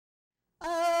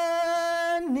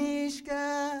nishka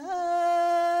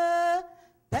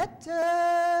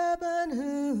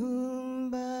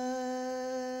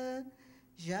betabanumba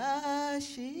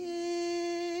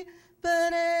jashi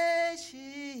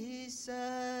baneshi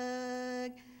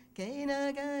sag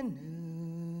kainaganungam.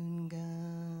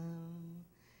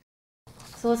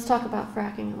 So let's talk about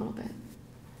fracking a little bit.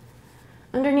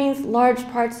 Underneath large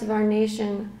parts of our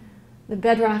nation, the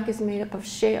bedrock is made up of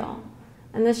shale.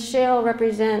 And this shale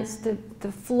represents the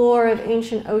floor of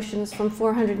ancient oceans from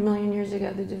 400 million years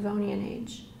ago, the Devonian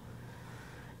age.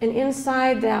 And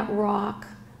inside that rock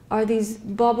are these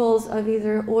bubbles of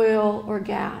either oil or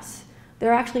gas.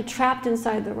 They're actually trapped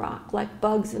inside the rock, like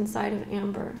bugs inside of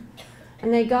amber.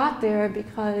 And they got there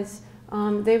because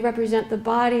they represent the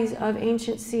bodies of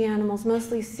ancient sea animals,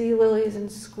 mostly sea lilies and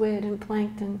squid and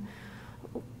plankton,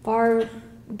 far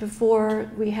before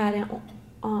we had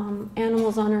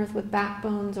animals on Earth with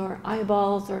backbones or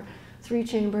eyeballs or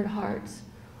three-chambered hearts.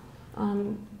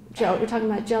 We're talking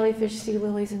about jellyfish, sea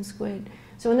lilies, and squid.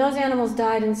 So when those animals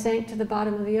died and sank to the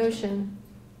bottom of the ocean,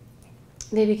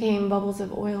 they became bubbles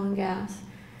of oil and gas.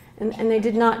 And they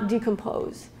did not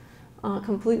decompose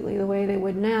completely the way they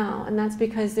would now. And that's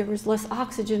because there was less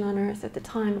oxygen on Earth at the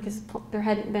time because there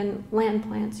hadn't been land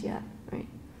plants yet, right?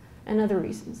 And other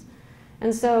reasons.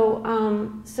 And so,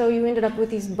 so you ended up with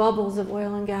these bubbles of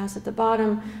oil and gas at the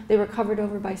bottom. They were covered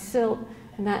over by silt,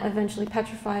 and that eventually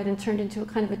petrified and turned into a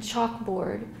kind of a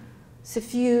chalkboard,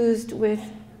 suffused with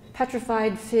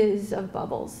petrified fizz of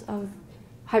bubbles of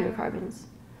hydrocarbons.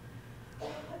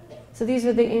 So these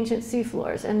are the ancient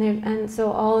seafloors, and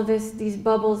so all of these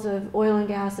bubbles of oil and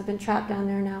gas have been trapped down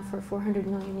there now for 400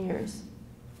 million years.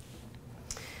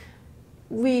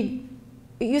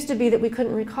 It used to be that we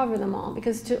couldn't recover them all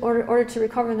because in order to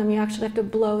recover them, you actually have to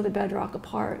blow the bedrock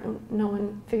apart. And no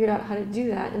one figured out how to do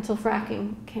that until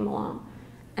fracking came along.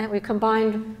 And we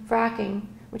combined fracking,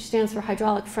 which stands for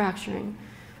hydraulic fracturing,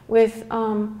 with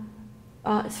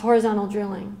horizontal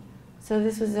drilling. So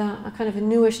this was a kind of a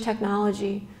newish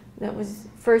technology that was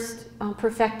first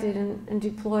perfected and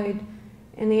deployed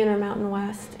in the Intermountain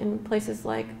West in places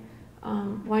like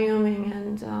Wyoming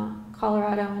and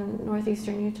Colorado and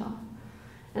northeastern Utah.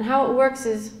 And how it works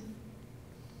is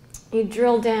you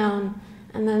drill down,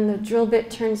 and then the drill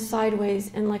bit turns sideways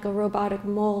and like a robotic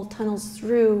mole tunnels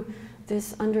through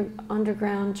this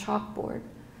underground chalkboard.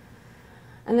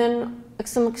 And then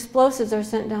some explosives are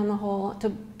sent down the hole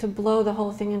to blow the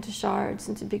whole thing into shards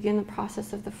and to begin the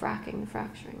process of the fracking, the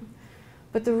fracturing.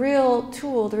 But the real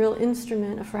tool, the real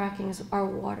instrument of fracking is our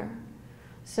water.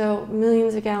 So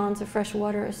millions of gallons of fresh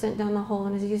water are sent down the hole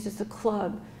and is used as a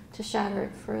club to shatter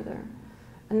it further.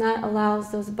 And that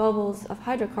allows those bubbles of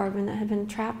hydrocarbon that had been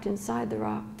trapped inside the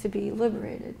rock to be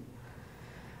liberated.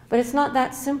 But it's not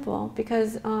that simple,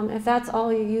 because if that's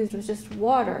all you used was just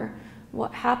water,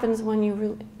 what happens when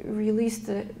you release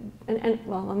the,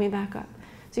 well, let me back up.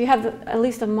 So you have at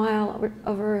least a mile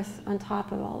of earth on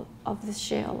top of all of this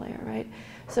shale layer, right?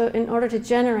 So in order to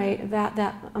generate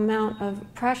that amount of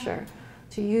pressure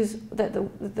to use, that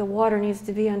the water needs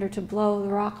to be under to blow the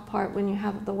rock apart when you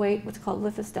have the weight, what's called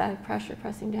lithostatic pressure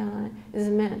pressing down on it, is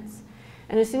immense.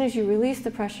 And as soon as you release the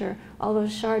pressure, all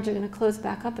those shards are going to close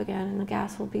back up again and the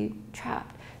gas will be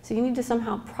trapped. So you need to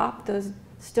somehow prop those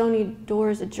stony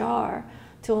doors ajar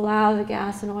to allow the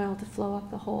gas and oil to flow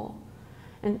up the hole.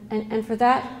 And for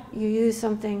that, you use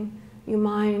something you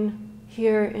mine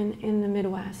here in the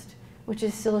Midwest, which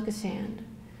is silica sand.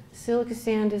 Silica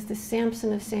sand is the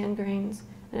Samson of sand grains,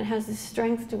 and it has the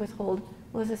strength to withhold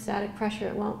lithostatic pressure.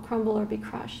 It won't crumble or be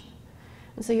crushed.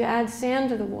 And so you add sand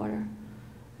to the water,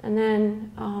 and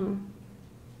then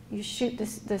you shoot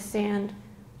the sand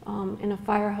in a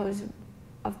fire hose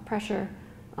of pressure,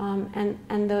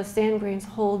 and those sand grains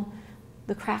hold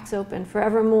the cracks open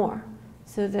forevermore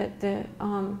so that the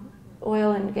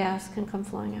oil and gas can come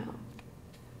flowing out.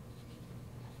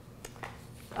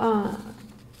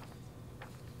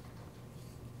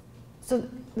 So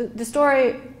the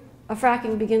story of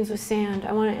fracking begins with sand.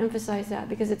 I want to emphasize that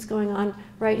because it's going on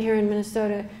right here in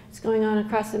Minnesota. It's going on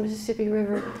across the Mississippi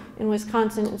River in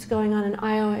Wisconsin. It's going on in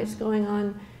Iowa. It's going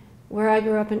on where I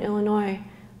grew up in Illinois.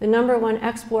 The #1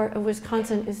 export of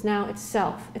Wisconsin is now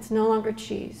itself. It's no longer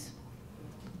cheese.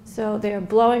 So they are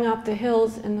blowing up the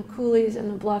hills and the coulees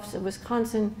and the bluffs of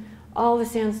Wisconsin, all the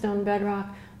sandstone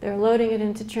bedrock. They're loading it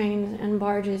into trains and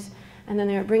barges, and then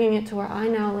they're bringing it to where I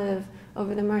now live,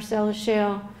 over the Marcellus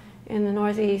Shale in the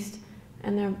northeast,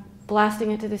 and they're blasting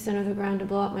it to the center of the ground to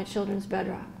blow up my children's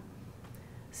bedrock.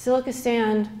 Silica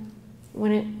sand,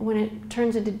 when it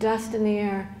turns into dust in the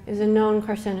air, is a known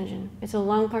carcinogen. It's a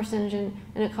lung carcinogen,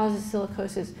 and it causes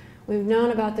silicosis. We've known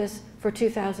about this for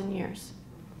 2,000 years.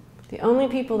 The only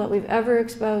people that we've ever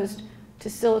exposed to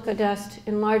silica dust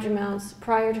in large amounts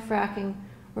prior to fracking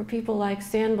were people like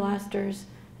sandblasters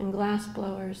and glass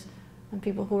blowers and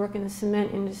people who work in the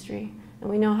cement industry. And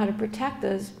we know how to protect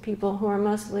those people who are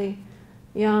mostly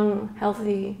young,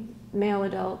 healthy male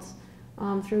adults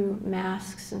through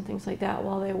masks and things like that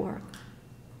while they work.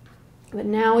 But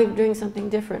now we're doing something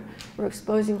different. We're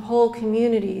exposing whole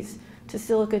communities to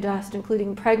silica dust,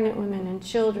 including pregnant women and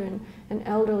children and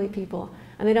elderly people.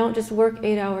 And they don't just work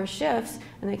 8-hour shifts,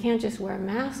 and they can't just wear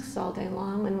masks all day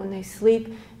long. And when they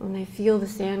sleep, when they feel the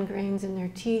sand grains in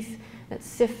their teeth that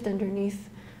sift underneath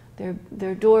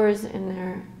their doors and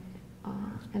their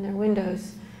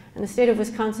windows. And the state of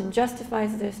Wisconsin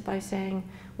justifies this by saying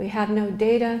we have no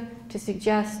data to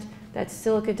suggest that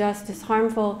silica dust is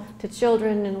harmful to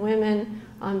children and women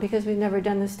because we've never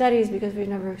done the studies, because we've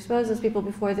never exposed those people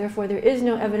before. Therefore, there is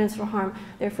no evidence for harm.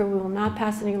 Therefore, we will not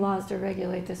pass any laws to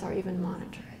regulate this or even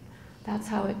monitor it. That's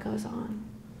how it goes on.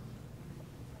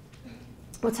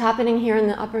 What's happening here in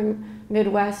the upper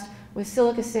Midwest with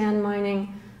silica sand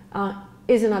mining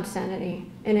is an obscenity,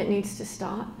 and it needs to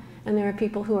stop. And there are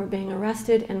people who are being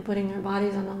arrested and putting their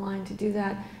bodies on the line to do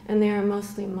that, and they are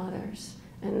mostly mothers.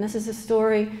 And this is a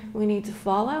story we need to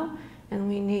follow, and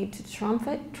we need to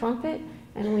trumpet,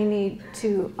 and we need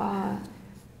to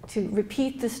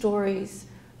repeat the stories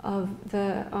of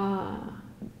the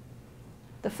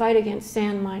fight against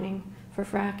sand mining for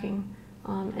fracking,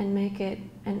 and make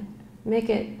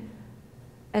it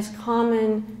as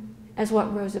common as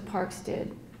what Rosa Parks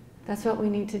did. That's what we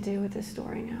need to do with this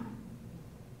story now.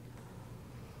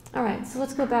 All right, so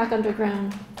let's go back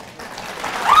underground.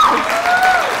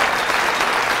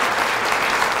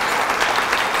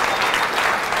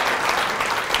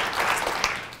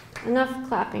 Enough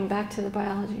clapping, back to the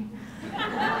biology.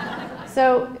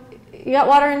 So you got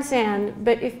water and sand,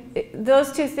 but if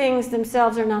those two things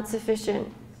themselves are not sufficient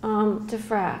to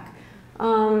frack,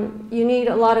 you need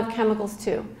a lot of chemicals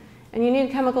too. And you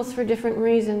need chemicals for different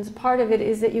reasons. Part of it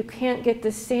is that you can't get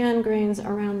the sand grains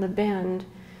around the bend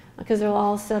because they'll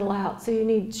all settle out. So you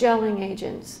need gelling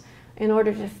agents in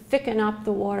order to thicken up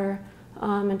the water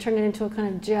and turn it into a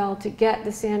kind of gel to get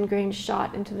the sand grains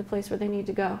shot into the place where they need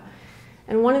to go.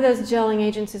 And one of those gelling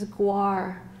agents is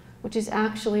guar, which is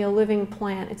actually a living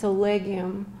plant. It's a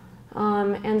legume.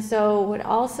 And so what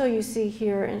also you see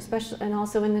here, and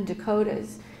also in the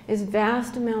Dakotas, is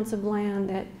vast amounts of land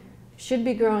that should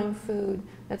be growing food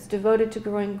that's devoted to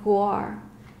growing guar.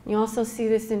 You also see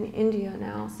this in India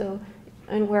now,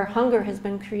 and where hunger has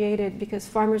been created because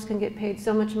farmers can get paid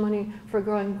so much money for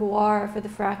growing guar for the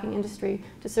fracking industry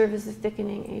to serve as a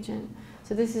thickening agent.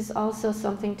 So this is also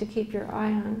something to keep your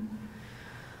eye on.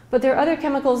 But there are other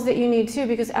chemicals that you need too,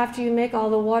 because after you make all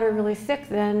the water really thick,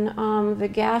 then the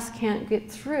gas can't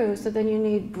get through, so then you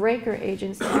need breaker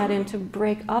agents to add in to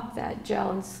break up that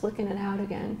gel and slicken it out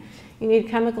again. You need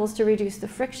chemicals to reduce the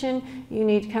friction, you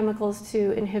need chemicals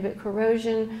to inhibit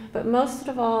corrosion, but most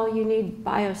of all you need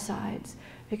biocides,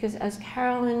 because as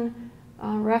Carolyn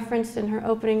referenced in her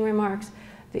opening remarks,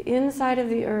 the inside of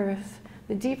the earth,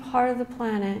 the deep heart of the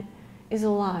planet, is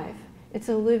alive. It's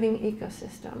a living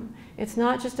ecosystem. It's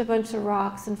not just a bunch of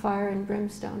rocks and fire and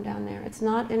brimstone down there. It's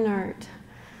not inert.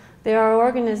 There are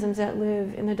organisms that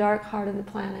live in the dark heart of the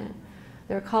planet.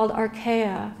 They're called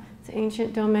archaea. It's an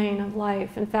ancient domain of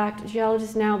life. In fact,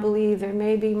 geologists now believe there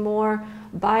may be more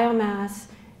biomass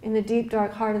in the deep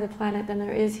dark heart of the planet than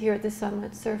there is here at the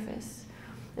sunlit surface.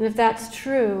 And if that's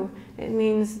true, it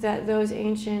means that those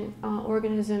ancient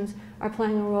organisms are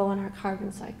playing a role in our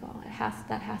carbon cycle.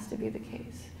 That has to be the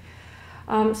case.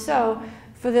 So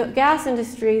for the gas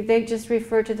industry, they just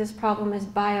refer to this problem as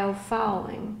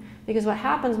biofouling, because what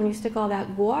happens when you stick all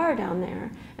that guar down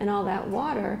there and all that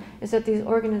water is that these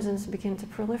organisms begin to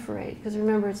proliferate, because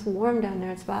remember, it's warm down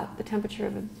there. It's about the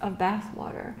temperature of bath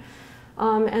water.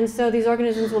 And so these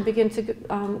organisms will begin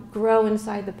to grow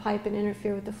inside the pipe and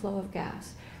interfere with the flow of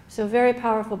gas. So very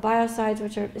powerful biocides,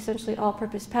 which are essentially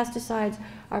all-purpose pesticides,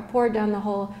 are poured down the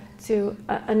hole to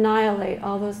annihilate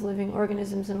all those living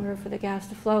organisms in order for the gas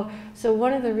to flow. So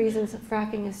one of the reasons that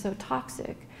fracking is so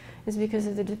toxic is because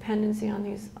of the dependency on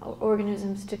these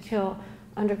organisms to kill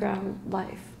underground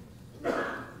life.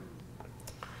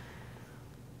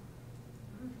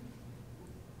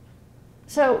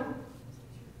 So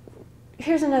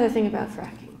here's another thing about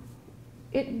fracking.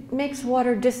 It makes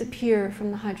water disappear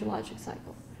from the hydrologic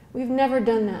cycle. We've never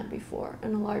done that before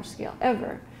on a large scale,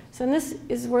 ever. So and this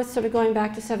is worth sort of going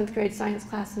back to 7th grade science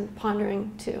class and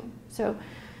pondering too. So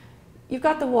you've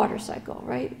got the water cycle,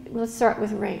 right? Let's start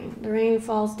with rain. The rain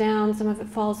falls down, some of it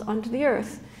falls onto the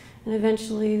earth, and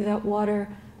eventually that water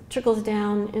trickles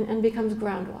down and becomes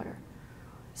groundwater.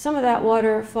 some of that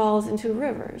water falls into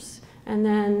rivers, and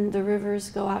then the rivers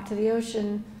go out to the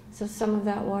ocean, so some of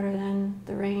that water then,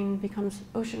 the rain, becomes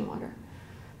ocean water.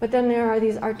 But then there are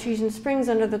these artesian springs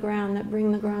under the ground that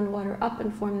bring the groundwater up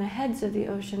and form the heads of the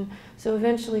ocean, so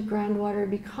eventually groundwater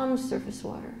becomes surface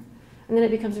water. And then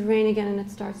it becomes rain again and it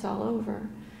starts all over.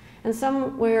 And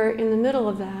somewhere in the middle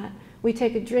of that, we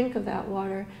take a drink of that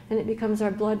water and it becomes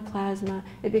our blood plasma,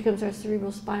 it becomes our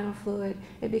cerebral spinal fluid,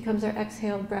 it becomes our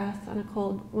exhaled breath on a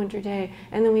cold winter day,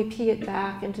 and then we pee it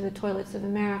back into the toilets of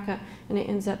America and it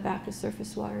ends up back as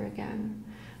surface water again.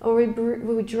 Or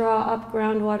we draw up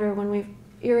groundwater when we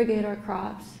irrigate our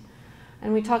crops,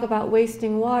 and we talk about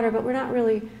wasting water, but we're not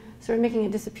really sort of making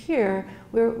it disappear.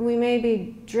 We may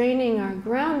be draining our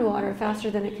groundwater faster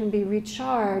than it can be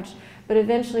recharged, but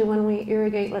eventually when we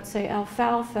irrigate, let's say,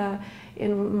 alfalfa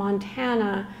in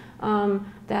Montana,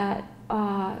 that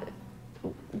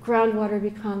groundwater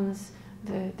becomes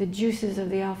the juices of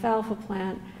the alfalfa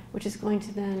plant, which is going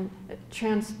to then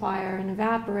transpire and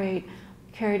evaporate,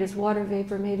 carried as water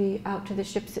vapor, maybe out to the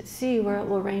ships at sea where it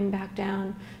will rain back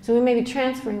down. So we may be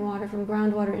transferring water from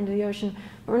groundwater into the ocean,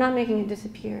 but we're not making it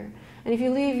disappear. And if you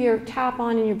leave your tap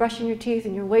on and you're brushing your teeth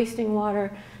and you're wasting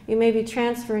water, you may be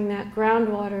transferring that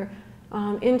groundwater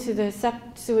into the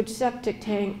sewage septic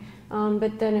tank,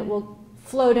 but then it will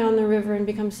flow down the river and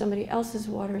become somebody else's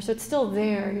water. So it's still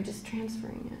there, you're just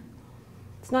transferring it.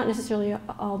 It's not necessarily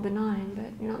all benign,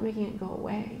 but you're not making it go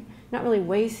away. You're not really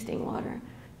wasting water,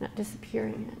 not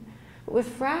disappearing it. But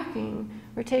with fracking,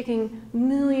 we're taking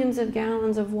millions of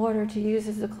gallons of water to use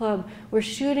as the club. We're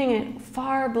shooting it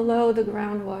far below the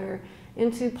groundwater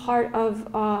into part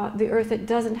of the earth that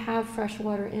doesn't have fresh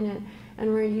water in it,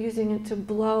 and we're using it to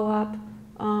blow up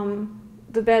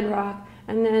the bedrock,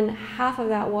 and then half of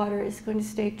that water is going to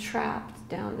stay trapped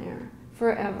down there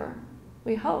forever.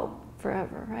 We hope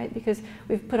forever, right? Because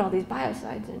we've put all these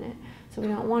biocides in it, so we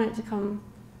don't want it to come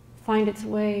find its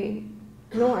way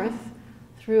north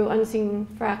through unseen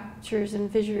fractures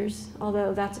and fissures,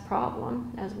 although that's a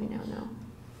problem, as we now know.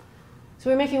 So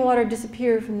we're making water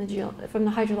disappear from the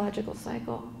hydrological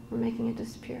cycle. We're making it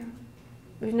disappear.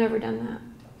 We've never done that.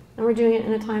 And we're doing it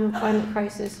in a time of climate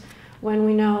crisis when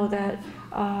we know that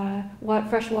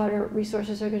freshwater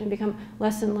resources are going to become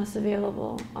less and less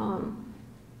available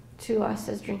to us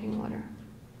as drinking water.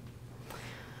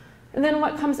 And then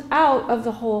what comes out of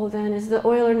the hole then is the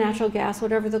oil or natural gas,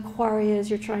 whatever the quarry is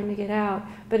you're trying to get out.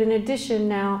 But in addition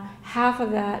now, half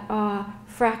of that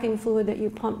fracking fluid that you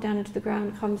pump down into the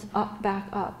ground comes back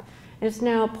up. And it's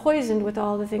now poisoned with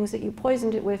all the things that you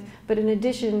poisoned it with, but in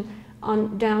addition,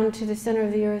 down to the center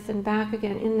of the earth and back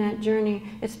again in that journey,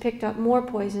 it's picked up more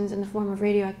poisons in the form of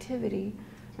radioactivity,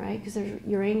 right? Because there's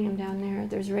uranium down there,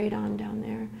 there's radon down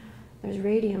there, there's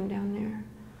radium down there.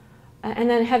 And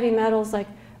then heavy metals like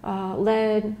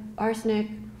lead, arsenic,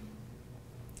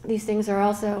 these things are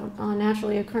also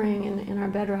naturally occurring in our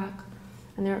bedrock,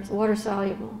 and they're water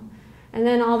soluble. And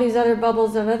then all these other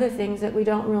bubbles of other things that we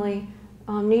don't really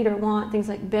need or want, things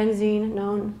like benzene,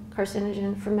 known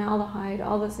carcinogen, formaldehyde,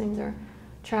 all those things are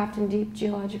trapped in deep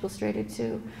geological strata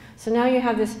too. So now you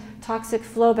have this toxic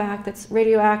flowback that's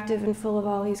radioactive and full of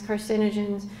all these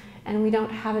carcinogens, and we don't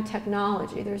have a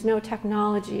technology. There's no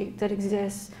technology that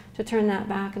exists to turn that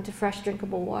back into fresh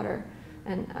drinkable water.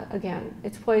 And again,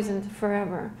 it's poisoned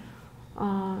forever.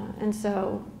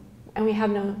 And we have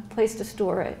no place to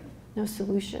store it, no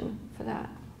solution for that.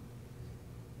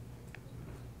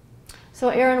 So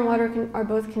air and water are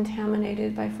both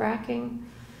contaminated by fracking,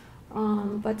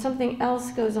 but something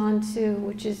else goes on too,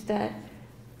 which is that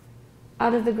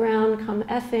out of the ground come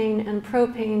ethane and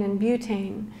propane and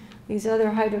butane, these other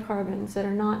hydrocarbons that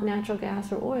are not natural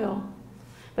gas or oil,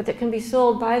 but that can be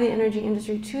sold by the energy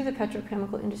industry to the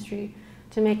petrochemical industry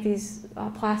to make these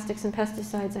plastics and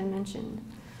pesticides I mentioned.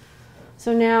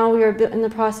 So now we are in the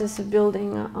process of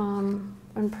building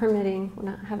and permitting,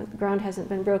 the ground hasn't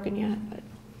been broken yet, but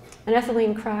an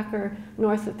ethylene cracker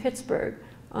north of Pittsburgh,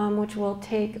 which will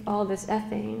take all this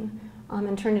ethane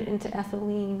and turn it into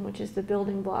ethylene, which is the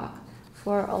building block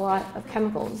for a lot of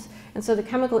chemicals. And so the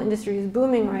chemical industry is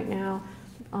booming right now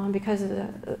because of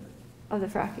the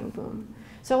fracking boom.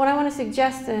 So what I want to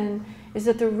suggest then is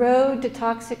that the road to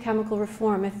toxic chemical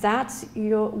reform, if that's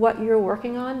what you're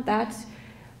working on, that's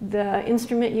the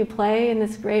instrument you play in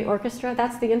this great orchestra,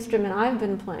 that's the instrument I've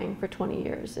been playing for 20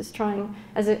 years, is trying,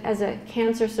 as a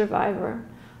cancer survivor,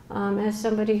 as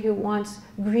somebody who wants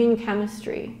green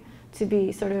chemistry to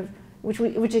be sort of,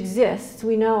 which exists.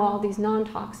 We know all these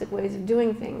non-toxic ways of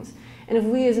doing things. And if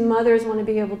we as mothers want to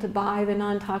be able to buy the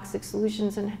non-toxic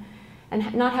solutions and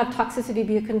not have toxicity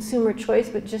be a consumer choice,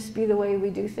 but just be the way we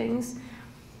do things,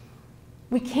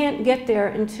 we can't get there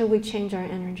until we change our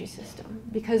energy system,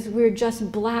 because we're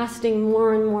just blasting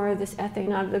more and more of this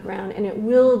ethane out of the ground, and it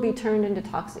will be turned into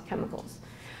toxic chemicals.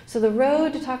 So the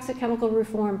road to toxic chemical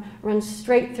reform runs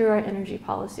straight through our energy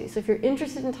policy. So if you're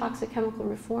interested in toxic chemical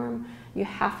reform, you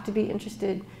have to be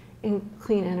interested in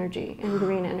clean energy and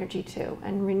green energy too,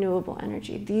 and renewable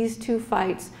energy. These two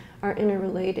fights are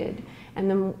interrelated, and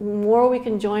the more we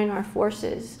can join our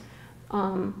forces,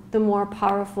 the more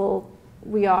powerful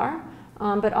we are.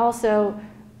 But also,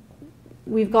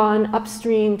 we've gone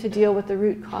upstream to deal with the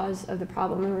root cause of the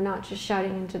problem, and we're not just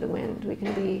shouting into the wind. We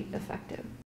can be effective.